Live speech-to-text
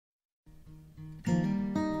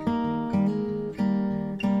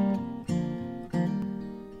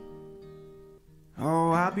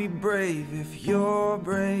I'll be brave if you're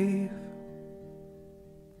brave.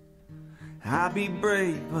 I'll be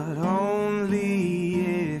brave, but only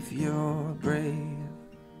if you're brave.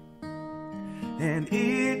 And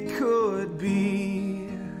it could be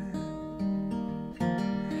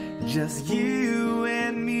just you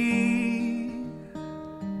and me.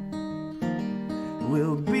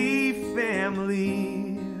 We'll be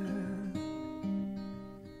family.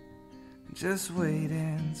 Just wait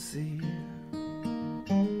and see.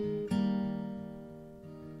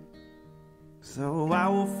 So I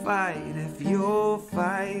will fight if you'll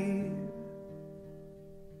fight.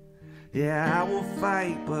 Yeah, I will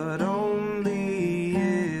fight, but only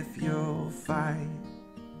if you'll fight.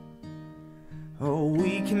 Oh,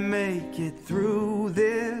 we can make it through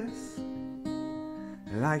this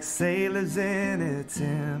like sailors in a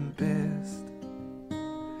tempest.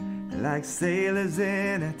 Like sailors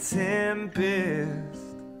in a tempest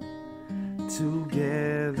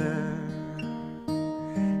together.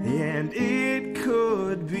 And it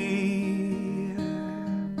could be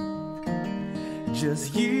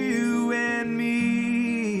just you and me.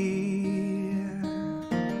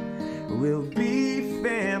 We'll be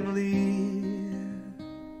family.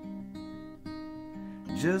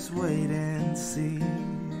 Just wait and see.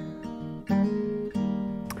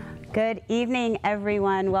 Good evening,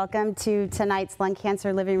 everyone. Welcome to tonight's Lung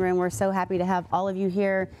Cancer Living Room. We're so happy to have all of you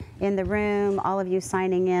here in the room, all of you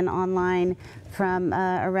signing in online from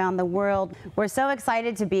around the world. We're so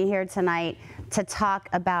excited to be here tonight to talk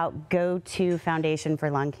about GO2 Foundation for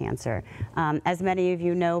Lung Cancer. As many of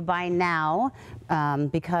you know by now,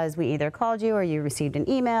 because we either called you or you received an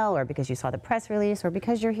email or because you saw the press release or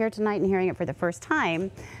because you're here tonight and hearing it for the first time,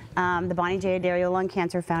 the Bonnie J Addario Lung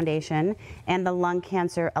Cancer Foundation and the Lung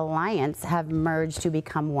Cancer Alliance have merged to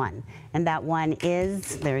become one. And that one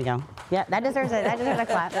is, there we go. Yeah, that deserves it. That deserves a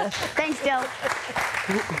clap. Thanks, Jill.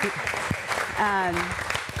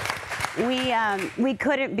 We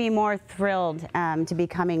couldn't be more thrilled to be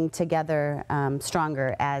coming together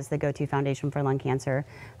stronger as the GO2 Foundation for Lung Cancer.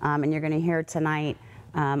 And you're going to hear tonight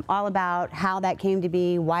all about how that came to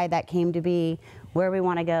be, why that came to be, where we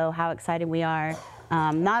want to go, how excited we are.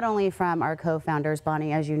 Not only from our co-founders,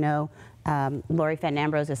 Bonnie, as you know, Laurie Fenton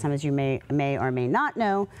Ambrose, as some of you may or may not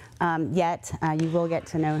know yet. You will get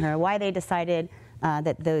to know her, why they decided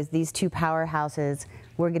that these two powerhouses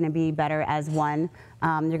were going to be better as one.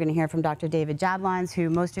 You're going to hear from Dr. David Jablons, who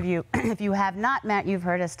most of you, if you have not met, you've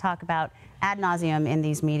heard us talk about ad nauseum in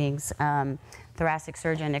these meetings. Thoracic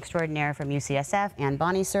surgeon extraordinaire from UCSF and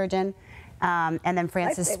Bonnie surgeon. And then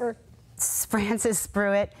Francis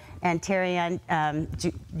Spruit and Terri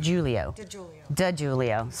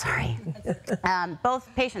DiJulio, sorry.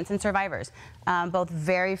 Both patients and survivors, both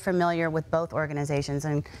very familiar with both organizations,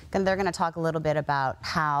 and they're going to talk a little bit about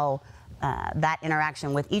how that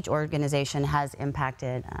interaction with each organization has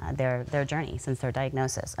impacted their journey since their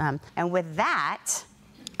diagnosis. And with that,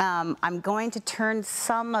 I'm going to turn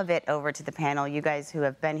some of it over to the panel. You guys who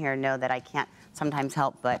have been here know that I can't sometimes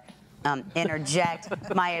help but interject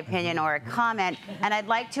my opinion or a comment, and I'd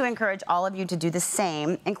like to encourage all of you to do the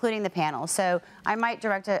same, including the panel. So I might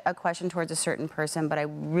direct a question towards a certain person, but I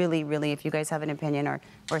really, if you guys have an opinion or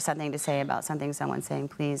something to say about something someone's saying,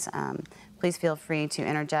 please feel free to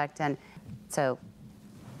interject. And so,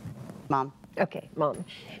 Mom. Okay, Mom.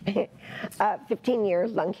 15-year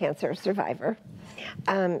lung cancer survivor.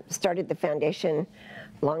 Started the foundation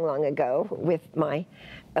long ago with my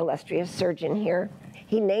illustrious surgeon here.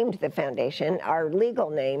 He named the foundation. Our legal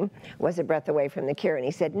name was A Breath Away from the Cure, and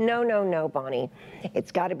he said, no, Bonnie.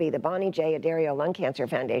 It's got to be the Bonnie J Addario Lung Cancer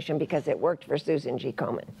Foundation because it worked for Susan G.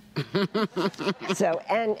 Komen. So,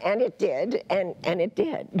 and it did, and it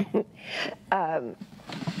did.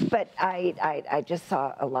 But I just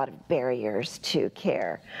saw a lot of barriers to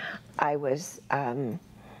care. I was,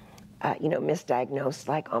 misdiagnosed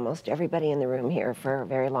like almost everybody in the room here for a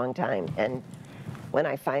very long time. And when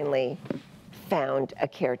I finally found a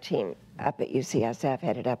care team up at UCSF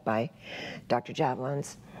headed up by Dr.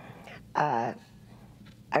 Jablons, I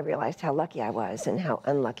realized how lucky I was and how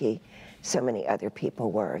unlucky so many other people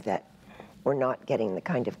were that were not getting the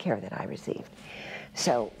kind of care that I received.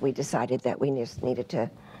 So we decided that we just needed to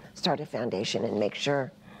start a foundation and make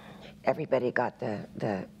sure everybody got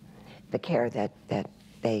the care that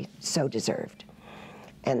they so deserved.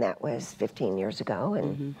 And that was 15 years ago,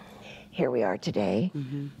 and here we are today,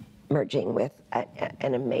 merging with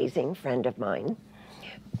an amazing friend of mine.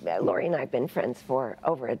 Laurie and I have been friends for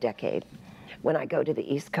over a decade. when I go to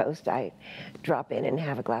the East Coast, I drop in and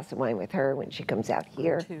have a glass of wine with her. When she comes out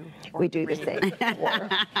here, we do the same.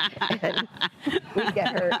 And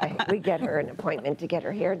we get her an appointment to get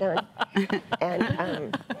her hair done.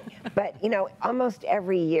 And but you know, almost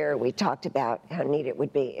every year we talked about how neat it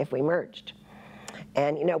would be if we merged.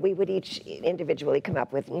 And you know, we would each individually come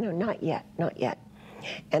up with, you know, not yet, not yet.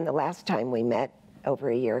 And the last time we met,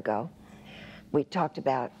 over a year ago, we talked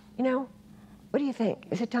about, you know, what do you think?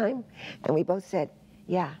 Is it time? And we both said,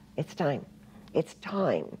 yeah, it's time. It's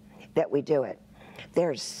time that we do it.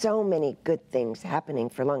 There's so many good things happening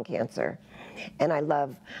for lung cancer. And I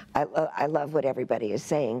love what everybody is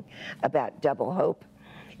saying about double hope.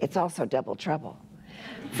 It's also double trouble.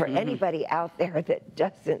 For anybody out there that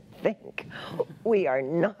doesn't think we are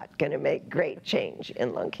not going to make great change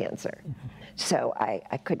in lung cancer. So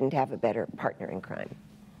I couldn't have a better partner in crime.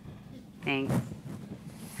 Thanks.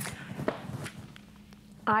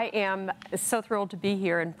 I am so thrilled to be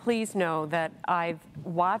here, and please know that I've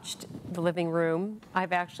watched the living room.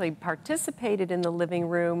 I've actually participated in the living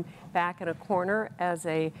room back in a corner as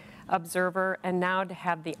a observer, and now to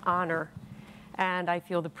have the honor, and I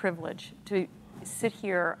feel the privilege to sit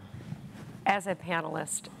here as a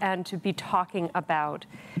panelist and to be talking about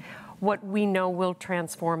what we know will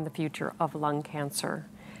transform the future of lung cancer.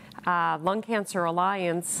 Lung Cancer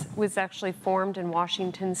Alliance was actually formed in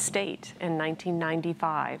Washington State in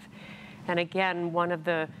 1995. And again, one of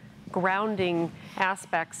the grounding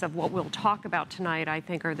aspects of what we'll talk about tonight, I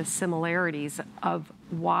think, are the similarities of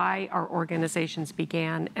why our organizations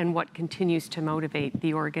began and what continues to motivate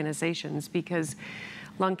the organizations, because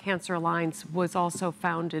Lung Cancer Alliance was also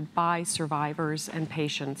founded by survivors and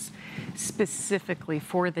patients, specifically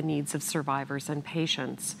for the needs of survivors and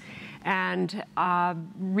patients. And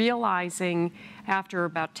realizing after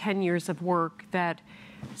about 10 years of work that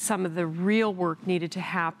some of the real work needed to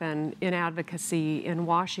happen in advocacy in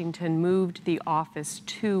Washington, moved the office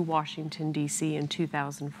to Washington, D.C. in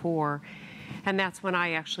 2004. And that's when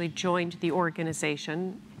I actually joined the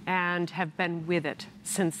organization and have been with it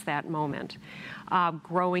since that moment,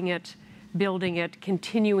 growing it, building it,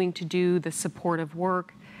 continuing to do the supportive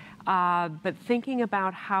work, but thinking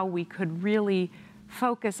about how we could really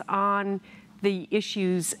focus on the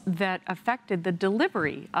issues that affected the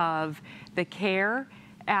delivery of the care,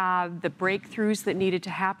 the breakthroughs that needed to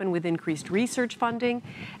happen with increased research funding,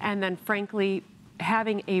 and then frankly,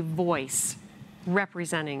 having a voice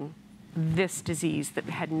representing this disease that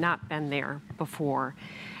had not been there before.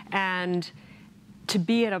 And to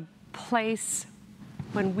be at a place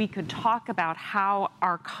when we could talk about how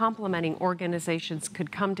our complementing organizations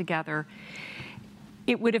could come together,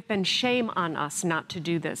 it would have been shame on us not to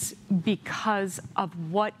do this because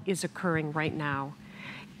of what is occurring right now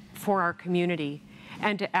for our community,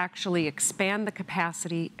 and to actually expand the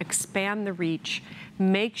capacity, expand the reach,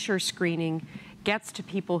 make sure screening gets to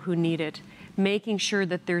people who need it, making sure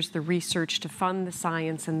that there's the research to fund the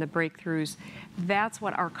science and the breakthroughs. That's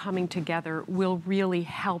what our coming together will really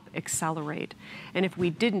help accelerate. And if we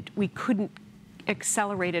didn't, we couldn't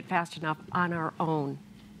accelerate it fast enough on our own.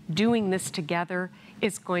 Doing this together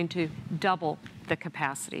is going to double the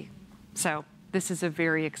capacity. So this is a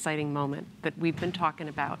very exciting moment that we've been talking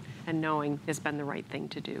about and knowing has been the right thing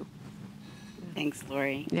to do. Thanks,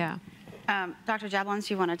 Laurie. Yeah. Dr. Jablons,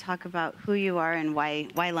 you want to talk about who you are and why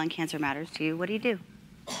lung cancer matters to you? What do you do?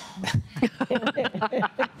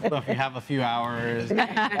 Well, if you have a few hours.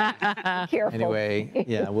 Careful. Anyway,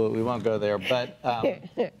 yeah, we won't go there. But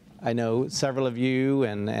I know several of you,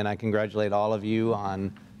 and I congratulate all of you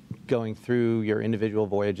on going through your individual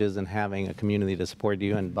voyages and having a community to support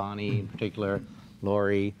you, and Bonnie in particular,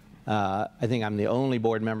 Laurie. I think I'm the only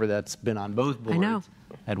board member that's been on both boards. I know.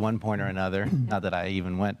 At one point or another. Not that I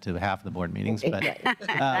even went to half the board meetings, but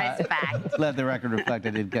Nice fact. let the record reflect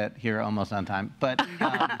I did get here almost on time. But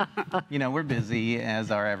you know, we're busy,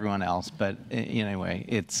 as are everyone else. But anyway,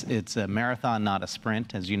 it's a marathon, not a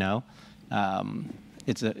sprint, as you know.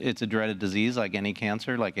 It's a dreaded disease, like any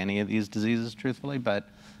cancer, like any of these diseases, truthfully. But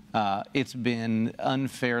it's been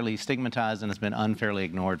unfairly stigmatized and it's been unfairly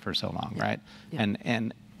ignored for so long, right? Yeah.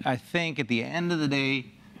 And I think at the end of the day,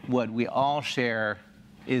 what we all share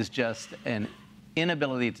is just an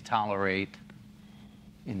inability to tolerate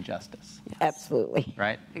injustice. Yes. Absolutely.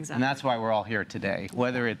 Right? Exactly. And that's why we're all here today.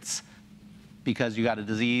 Whether it's because you got a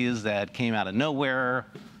disease that came out of nowhere,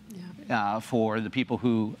 for the people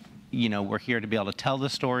who, you know, we're here to be able to tell the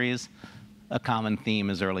stories, a common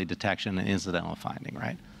theme is early detection and incidental finding,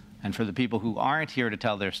 right? And for the people who aren't here to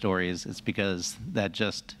tell their stories, it's because that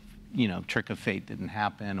just, you know, trick of fate didn't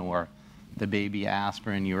happen, or the baby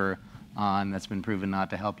aspirin you were on that's been proven not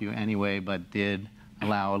to help you anyway, but did,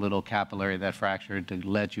 allow a little capillary that fractured to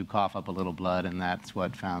let you cough up a little blood, and that's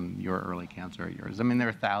what found your early cancer at yours. I mean, there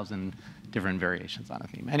are 1,000 different variations on a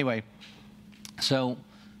theme. Anyway, so,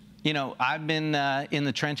 you know, I've been in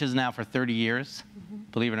the trenches now for 30 years,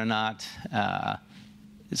 believe it or not,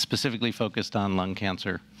 specifically focused on lung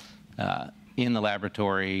cancer in the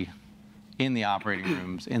laboratory, in the operating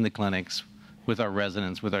rooms, in the clinics, with our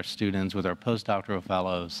residents, with our students, with our postdoctoral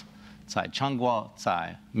fellows, Tsai Changguo,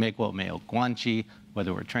 Tsai Meguo Meo Guanqi,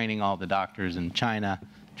 whether we're training all the doctors in China,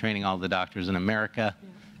 training all the doctors in America.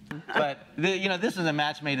 But, you know, this is a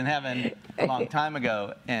match made in heaven a long time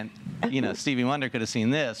ago, and, you know, Stevie Wonder could have seen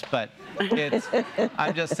this, but it's,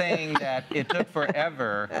 I'm just saying that it took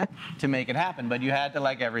forever to make it happen, but you had to,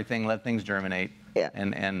 like everything, let things germinate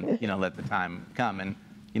and you know, let the time come. And,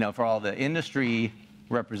 you know, for all the industry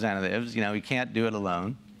representatives, you know, we can't do it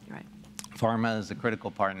alone. Right. Pharma is a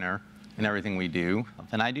critical partner in everything we do.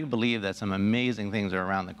 And I do believe that some amazing things are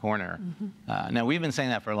around the corner. Now, we've been saying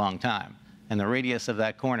that for a long time, and the radius of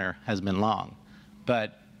that corner has been long.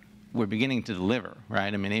 But we're beginning to deliver,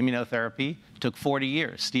 right? I mean, immunotherapy took 40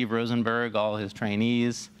 years. Steve Rosenberg, all his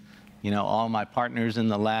trainees, you know, all my partners in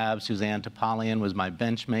the lab, Suzanne Topalian was my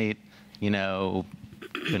benchmate, you know,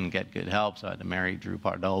 couldn't get good help, so I had to marry Drew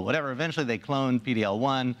Pardoll, whatever. Eventually, they cloned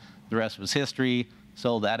PD-L1. The rest was history.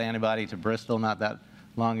 Sold that antibody to Bristol not that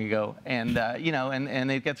long ago. And, you know,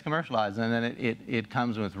 and it gets commercialized, and then it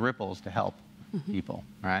comes with ripples to help people,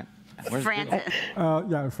 right? Francis.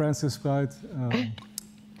 Yeah, Francis, right.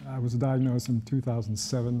 I was diagnosed in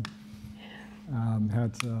 2007.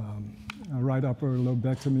 Had a right upper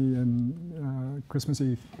lobectomy in Christmas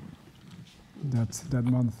Eve that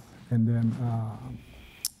month, and then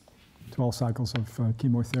 12 cycles of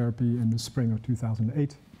chemotherapy in the spring of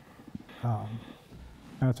 2008.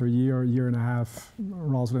 After a year and a half,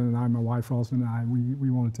 Rosalind and I, my wife Rosalind and I, we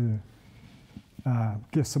wanted to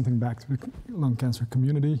give something back to the lung cancer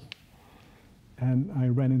community. And I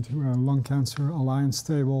ran into a Lung Cancer Alliance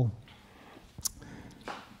table,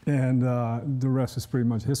 and the rest is pretty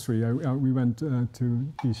much history. We went to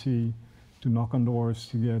DC to knock on doors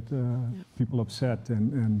to get people upset,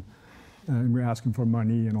 and we're asking for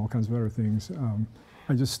money and all kinds of other things.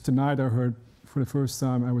 Tonight I heard for the first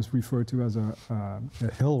time I was referred to as a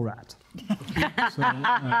hill rat. So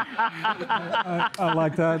I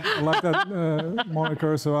like that. I like that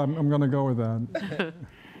moniker, so I'm going to go with that.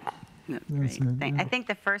 Great. I think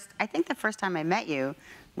the first time I met you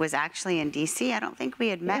was actually in DC. I don't think we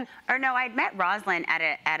had met, or no, I'd met Rosalind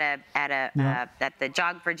at the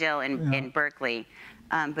Jog for Jill in Berkeley.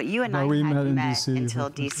 But you and I hadn't met until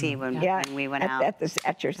DC when we went out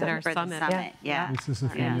at your summit. For the summit. Yeah. This is a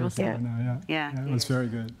few years ago now. Yeah. It was very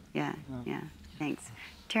good. Yeah. Thanks,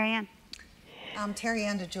 Terri Ann. I'm Terri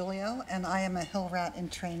Ann DiJulio, and I am a hill rat in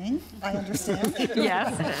training, I understand.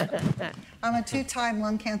 Yes. I'm a two-time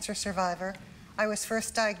lung cancer survivor. I was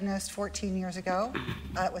first diagnosed 14 years ago.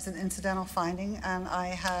 It was an incidental finding, and I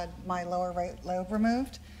had my lower right lobe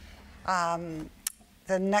removed.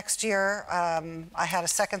 The next year, I had a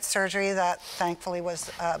second surgery that thankfully was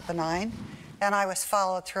benign, and I was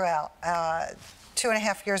followed throughout.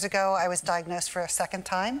 2.5 years ago, I was diagnosed for a second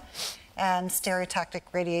time, and stereotactic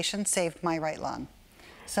radiation saved my right lung.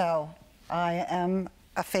 So I am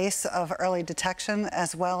a face of early detection,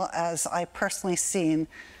 as well as I personally seen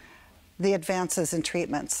the advances in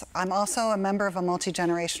treatments. I'm also a member of a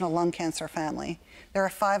multi-generational lung cancer family. There are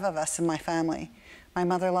 5 of us in my family. My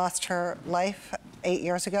mother lost her life 8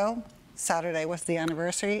 years ago. Saturday was the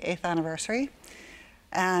anniversary, 8th anniversary.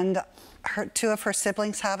 And 2 of her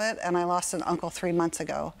siblings have it, and I lost an uncle 3 months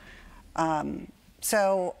ago.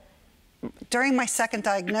 So during my second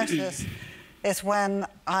diagnosis is when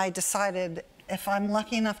I decided, if I'm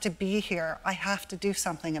lucky enough to be here, I have to do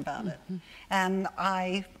something about it. And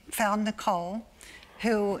I found Nicole,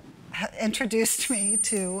 who introduced me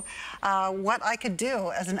to what I could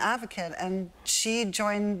do as an advocate. And she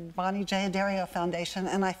joined Bonnie J Addario Foundation,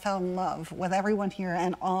 and I fell in love with everyone here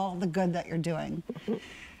and all the good that you're doing.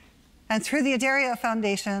 And through the Addario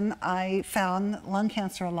Foundation, I found Lung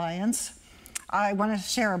Cancer Alliance. I want to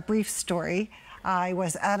share a brief story. I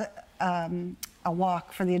was at a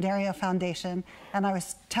walk for the Addario Foundation, and I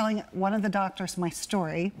was telling one of the doctors my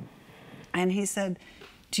story, and he said,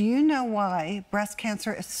 "Do you know why breast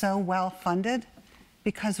cancer is so well funded?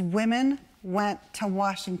 Because women went to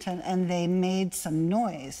Washington and they made some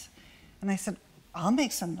noise." And I said, "I'll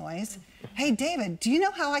make some noise. Hey, David, do you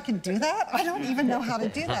know how I can do that? I don't even know how to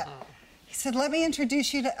do that." He said, "Let me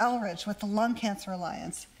introduce you to Elridge with the Lung Cancer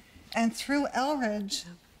Alliance." And through Elridge,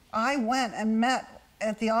 I went and met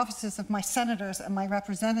at the offices of my senators and my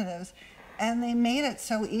representatives, and they made it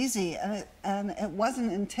so easy, and it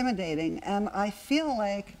wasn't intimidating. And I feel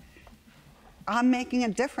like I'm making a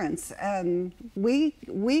difference, and we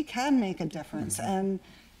can make a difference. And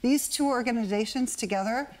these two organizations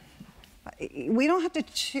together, we don't have to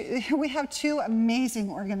choose. We have two amazing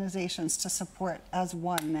organizations to support as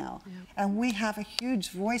one now, and we have a huge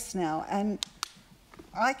voice now. And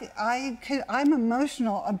I'm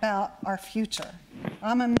emotional about our future.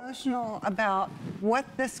 I'm emotional about what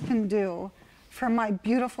this can do for my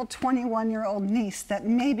beautiful 21-year-old niece, that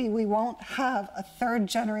maybe we won't have a third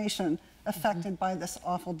generation affected by this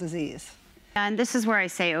awful disease. And this is where I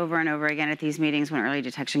say over and over again at these meetings when early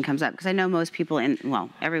detection comes up, because I know most people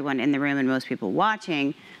everyone in the room and most people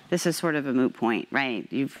watching, this is sort of a moot point, right?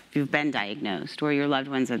 You've been diagnosed, or your loved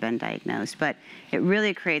ones have been diagnosed, but it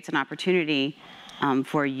really creates an opportunity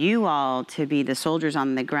for you all to be the soldiers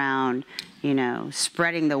on the ground, you know,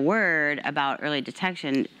 spreading the word about early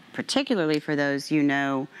detection, particularly for those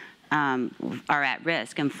are at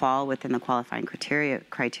risk and fall within the qualifying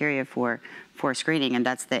criteria for screening, and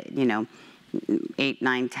that's the 8,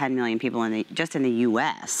 9, 10 million people just in the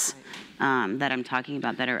U.S. That I'm talking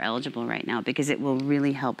about that are eligible right now, because it will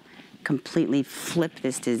really help completely flip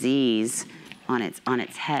this disease on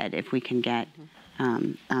its head if we can get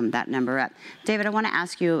that number up. David, I want to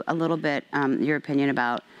ask you a little bit your opinion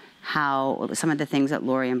about how some of the things that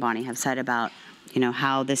Laurie and Bonnie have said about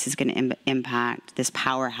how this is going to impact, this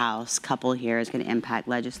powerhouse couple here is going to impact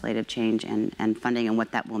legislative change and funding, and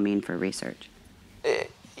what that will mean for research.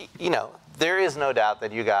 There is no doubt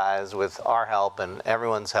that you guys, with our help and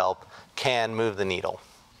everyone's help, can move the needle.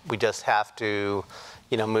 We just have to,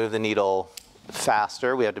 move the needle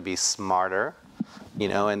faster. We have to be smarter,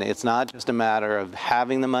 and it's not just a matter of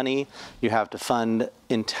having the money. You have to fund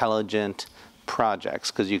intelligent projects,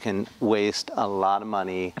 because you can waste a lot of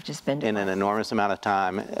money in an enormous amount of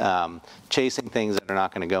time chasing things that are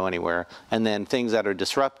not going to go anywhere, and then things that are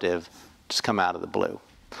disruptive just come out of the blue.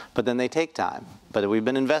 But then they take time. But we've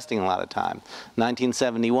been investing a lot of time.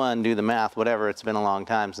 1971, do the math, whatever, it's been a long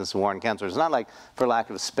time since the war on cancer. It's not like for lack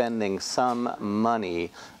of spending some money,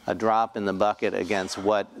 a drop in the bucket against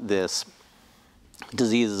what this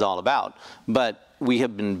disease is all about. But we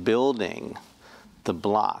have been building the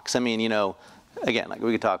blocks. I mean, again, like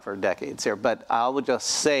we could talk for decades here, but I would just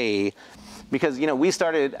say, because, we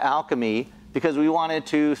started Alchemy because we wanted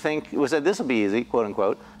to think, we said this will be easy, quote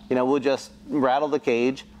unquote. We'll just rattle the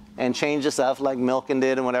cage and change the stuff like Milken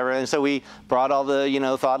did and whatever. And so we brought all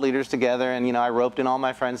the, thought leaders together, and, I roped in all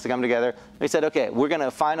my friends to come together. We said, okay, we're going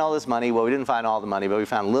to find all this money. Well, we didn't find all the money, but we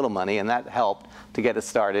found a little money, and that helped to get us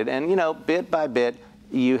started. And, bit by bit,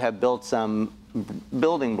 you have built some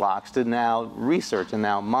building blocks to now research and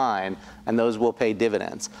now mine, and those will pay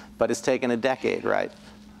dividends. But it's taken a decade, right?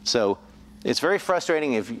 So it's very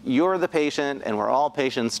frustrating if you're the patient, and we're all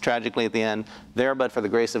patients tragically at the end, there but for the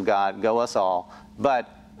grace of God, go us all. But,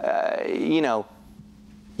 you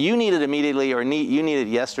need it immediately, or you need it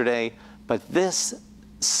yesterday, but this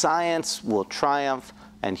science will triumph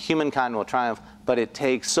and humankind will triumph, but it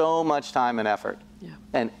takes so much time and effort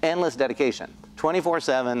and endless dedication,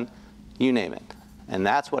 24/7, you name it. And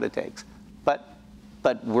that's what it takes.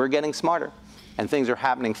 But we're getting smarter, and things are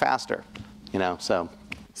happening faster, so.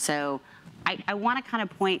 So I want to kind of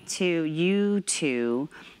point to you two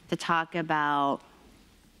to talk about,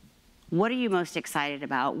 what are you most excited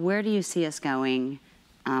about? Where do you see us going?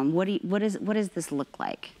 What does this look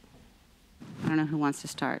like? I don't know who wants to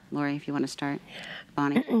start. Laurie, if you want to start.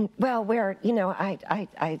 Bonnie? Well,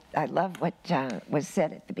 I love what was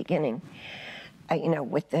said at the beginning.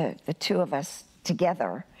 With the two of us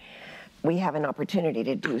together, we have an opportunity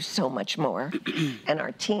to do so much more. And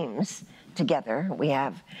our teams together, we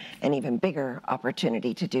have an even bigger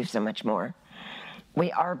opportunity to do so much more. We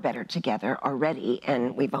are better together already,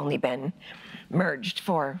 and we've only been merged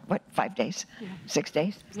for, 5 days? 6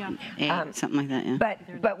 days? Yeah. 8, something like that, yeah.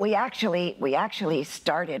 But we actually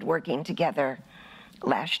started working together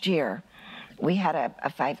last year. We had a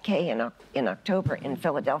 5K in October in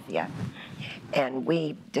Philadelphia, and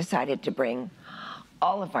we decided to bring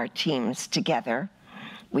all of our teams together.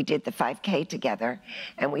 We did the 5K together,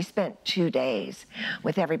 and we spent 2 days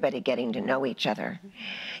with everybody getting to know each other,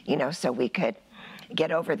 so we could get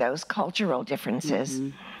over those cultural differences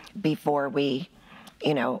before we,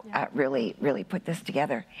 really put this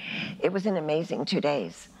together. It was an amazing 2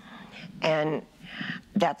 days, and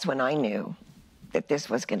that's when I knew that this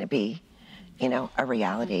was going to be, a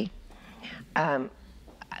reality.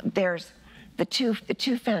 There's the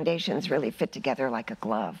two foundations really fit together like a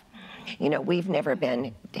glove. We've never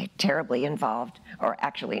been terribly involved, or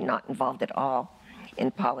actually not involved at all,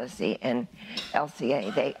 in policy and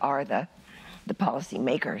LCA. They are the the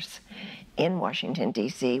policymakers in Washington,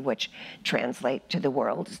 D.C., which translate to the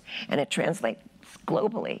world, and it translates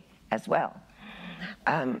globally as well.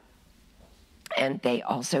 And they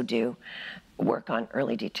also do work on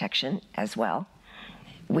early detection as well.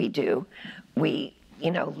 We do. We,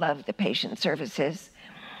 love the patient services.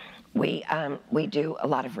 We do a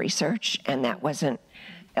lot of research, and that wasn't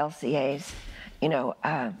LCA's,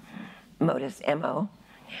 modus MO.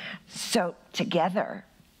 So together,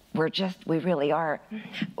 we really are.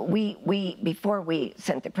 Before we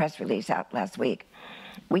sent the press release out last week,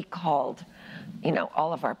 we called,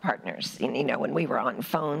 all of our partners, when we were on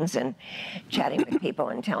phones and chatting with people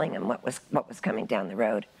and telling them what was coming down the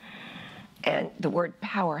road. And the word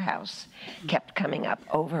powerhouse kept coming up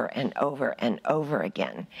over and over and over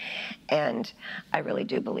again. And I really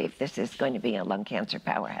do believe this is going to be a lung cancer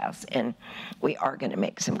powerhouse, and we are going to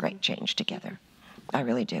make some great change together. I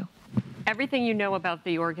really do. Everything you know about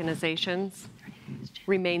the organizations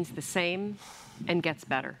remains the same and gets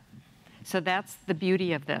better. So that's the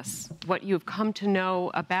beauty of this. What you've come to know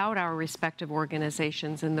about our respective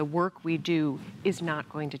organizations and the work we do is not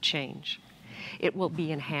going to change. It will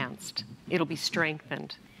be enhanced. It'll be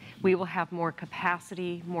strengthened. We will have more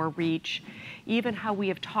capacity, more reach, even how we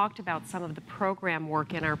have talked about some of the program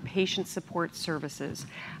work in our patient support services,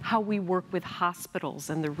 how we work with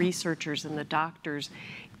hospitals and the researchers and the doctors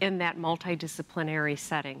in that multidisciplinary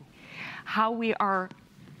setting, how we are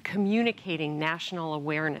communicating national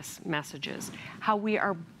awareness messages, how we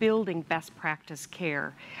are building best practice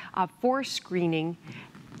care for screening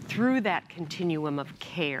through that continuum of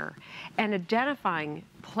care and identifying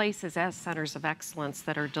places as centers of excellence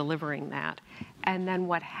that are delivering that. And then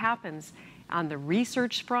what happens on the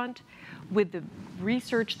research front with the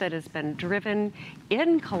research that has been driven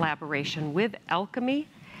in collaboration with Alchemy,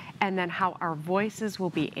 and then how our voices will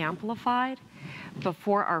be amplified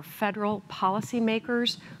before our federal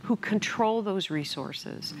policymakers who control those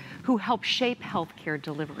resources, who help shape healthcare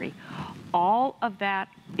delivery. All of that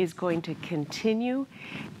is going to continue,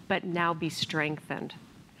 but now be strengthened.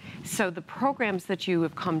 So the programs that you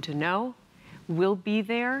have come to know will be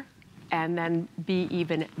there and then be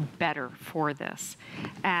even better for this.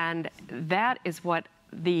 And that is what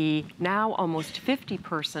the now almost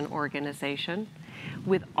 50-person organization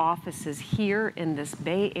with offices here in this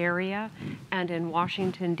Bay Area and in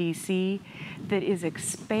Washington, D.C., that is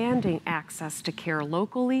expanding access to care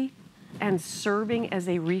locally and serving as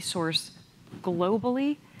a resource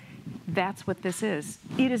globally. That's what this is.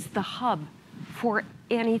 It is the hub for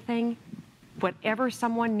anything, whatever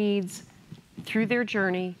someone needs through their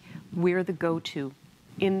journey. We're the go-to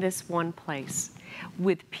in this one place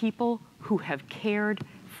with people who have cared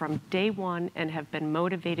from day one and have been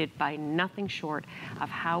motivated by nothing short of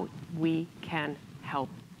how we can help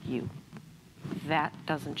you. That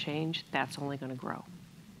doesn't change. That's only going to grow.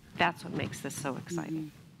 That's what makes this so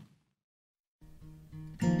exciting.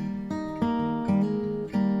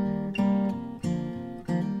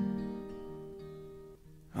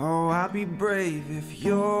 Oh, I'll be brave if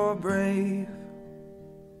you're brave.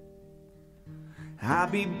 I'll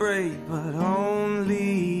be brave, but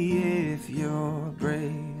only if you're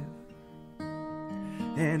brave.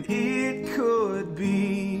 And it could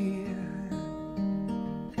be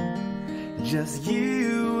just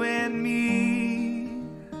you and me.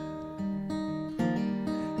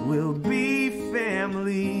 We'll be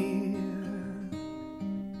family.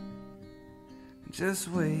 Just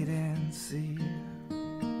wait and see.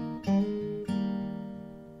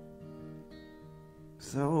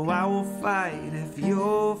 So I will fight if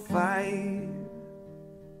you'll fight.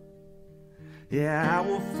 Yeah, I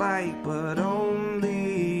will fight, but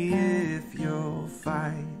only if you'll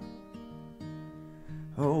fight.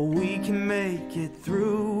 Oh, we can make it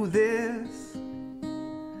through this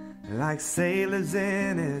like sailors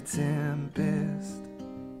in a tempest.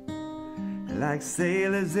 Like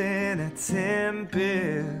sailors in a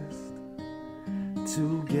tempest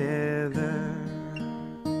together.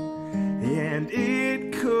 And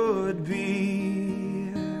it could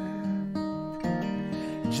be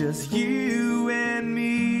just you and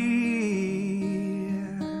me.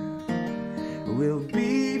 We'll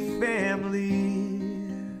be family.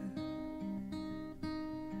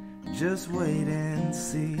 Just wait and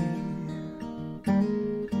see.